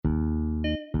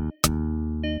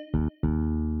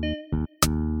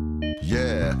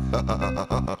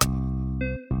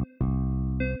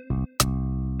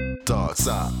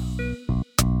Darkside.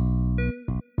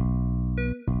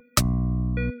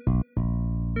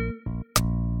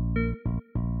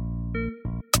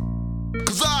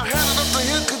 Cause I had it up to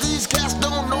here, cause these cats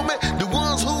don't know me. The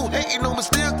ones who hating on me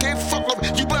still can't fuck with me.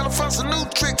 You better find some new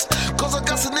tricks, cause I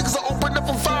got some niggas that open up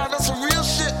and fire, that's some real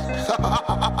shit.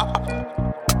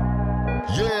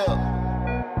 Yeah.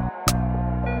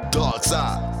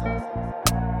 Darkside.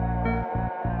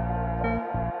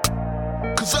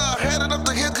 Cause I had it up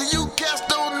to here, cause you cats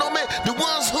don't know me. The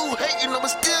ones who hating on me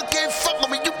still can't fuck with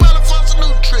me. You better find some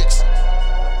new tricks.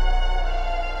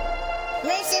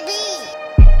 Mercy B.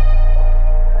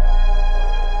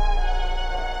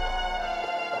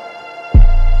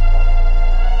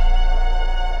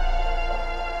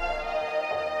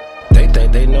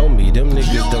 They know me, them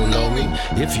niggas don't know me.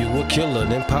 If you a killer,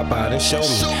 then pop out and show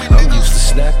me. I'm used to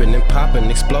snapping and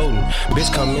popping, exploding.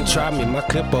 Bitch, come and try me, my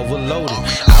clip overloaded.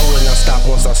 I will not stop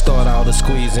once I start all the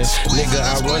squeezing. Nigga,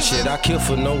 I run shit, I kill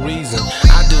for no reason.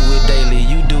 I do it daily,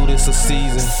 you do this a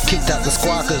season. Kicked out the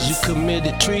squad cause you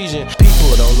committed treason.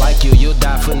 People don't like you, you'll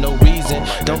die for no reason.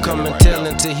 Don't come and tell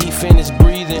until he finish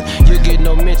breathing. You get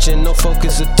no mention, no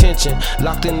focus, attention.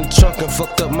 Locked in the trunk and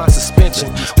fucked up my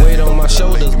suspension. Weight on my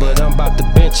shoulders, but I'm about to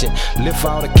bench it. Lift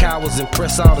all the cowards and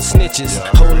press all the snitches.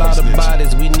 Whole lot of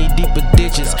bodies, we need deeper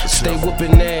ditches. Stay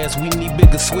whooping ass, we need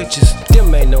bigger switches.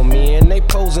 Them ain't no men, they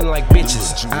posing like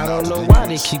bitches. I don't know why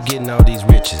they keep getting all these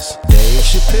riches. Dave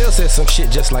Chappelle said some shit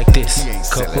just like this.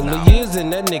 Couple of years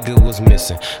and that nigga was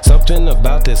missing. Something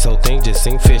about this whole thing just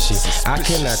seemed fishy. I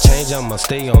cannot change, I'ma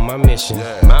stay on my mission.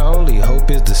 My only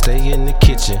hope is to stay in the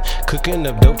kitchen, cooking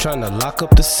up dope, trying to lock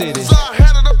up the city. Cause I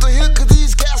had it up to here, cause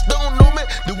these cats don't know me.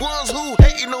 The ones who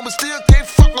hating on me still can't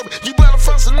fuck with me. You better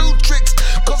find some new tricks,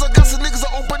 cause I got some niggas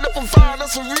that open up and fire,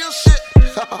 that's some real shit.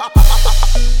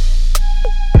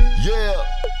 Yeah.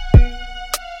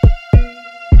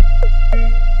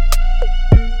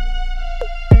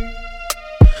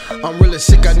 I'm really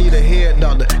sick, I need a head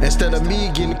doctor. Instead of me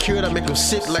getting cured, I make them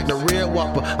sick like the red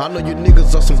whopper. I know you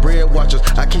niggas are some bread watchers.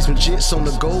 I keep some jits on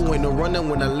the go, ain't no running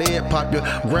when I lead pop you.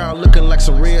 Ground looking like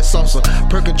some red salsa.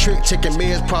 Perkin' trick, taking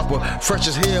meds proper. Fresh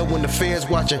as hell when the feds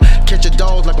watching. Catch your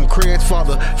dogs like I'm Craig's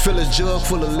father. Fill his jug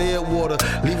full of lead water.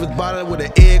 Leave his body with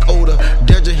an egg odor.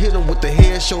 Dare to hit him with the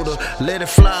head shoulder. Let it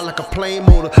fly like a plane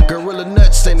motor. Gorilla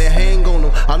nuts and they hang on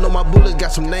them. I know my bullets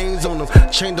got some names on them.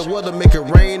 Change the weather, make it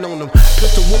rain on them.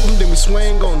 Pistol whoop them, then we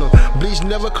swing on them. Bleach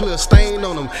never clear, stain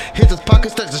on them. Hit his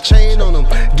pocket, stretch the chain on them.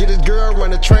 Get his girl,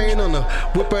 run the train on her.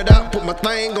 Whip it out, put my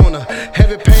thing on her.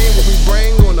 Heavy pain, what we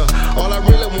bring on her. All I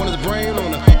really want is brain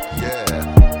on her. Yeah.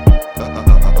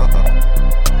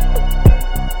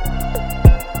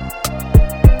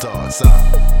 Darkside.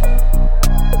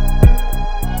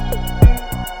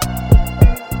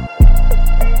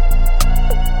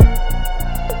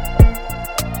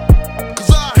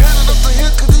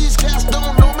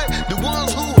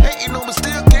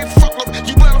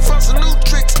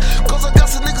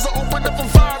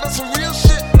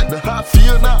 I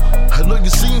feel now, I know you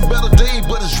seen better days,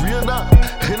 but it's real now.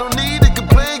 Ain't no need to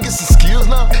complain, get some skills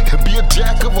now. And be a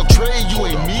jack of all trade, you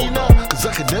ain't me now. Cause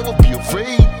I could never be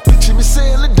afraid. Picture me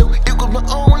sailing though, it was my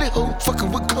only hope.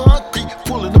 Fucking with concrete,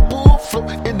 pulling the bull flow.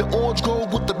 In the orange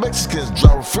grove with the Mexicans.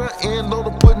 Driving front end on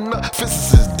them, putting up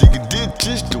fences. Digging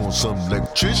ditches, doing some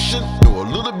electrician. Know a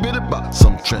little bit about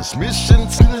some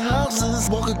transmissions. Building houses,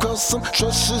 walking across some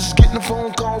trusses. Getting a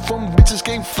phone call from bitches,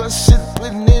 can't flush it.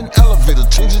 Putting in elevators,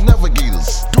 changing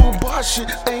navigators. Doing bar shit,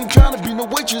 I ain't trying to be no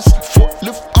waitress.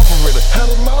 Forklift operator, had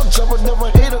a knowledge, I would never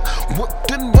hate her.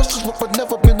 Worked in restaurants, but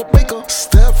never been a baker.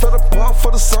 Staff at a bar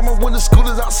for the summer when the school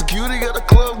is out. Security at a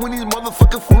club when these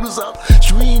motherfucking food is out.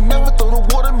 You ain't never throw the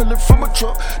watermelon from a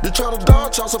truck. They try to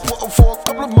dodge child support for a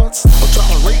couple of months. I'm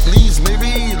trying to rate leads,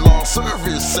 maybe long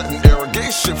service, setting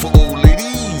irrigation for old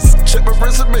ladies. Check my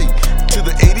resume to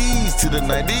the 80s, to the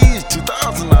 90s,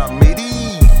 2000 I made it.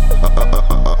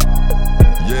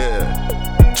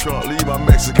 Yeah, trying to leave my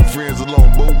Mexican friends alone.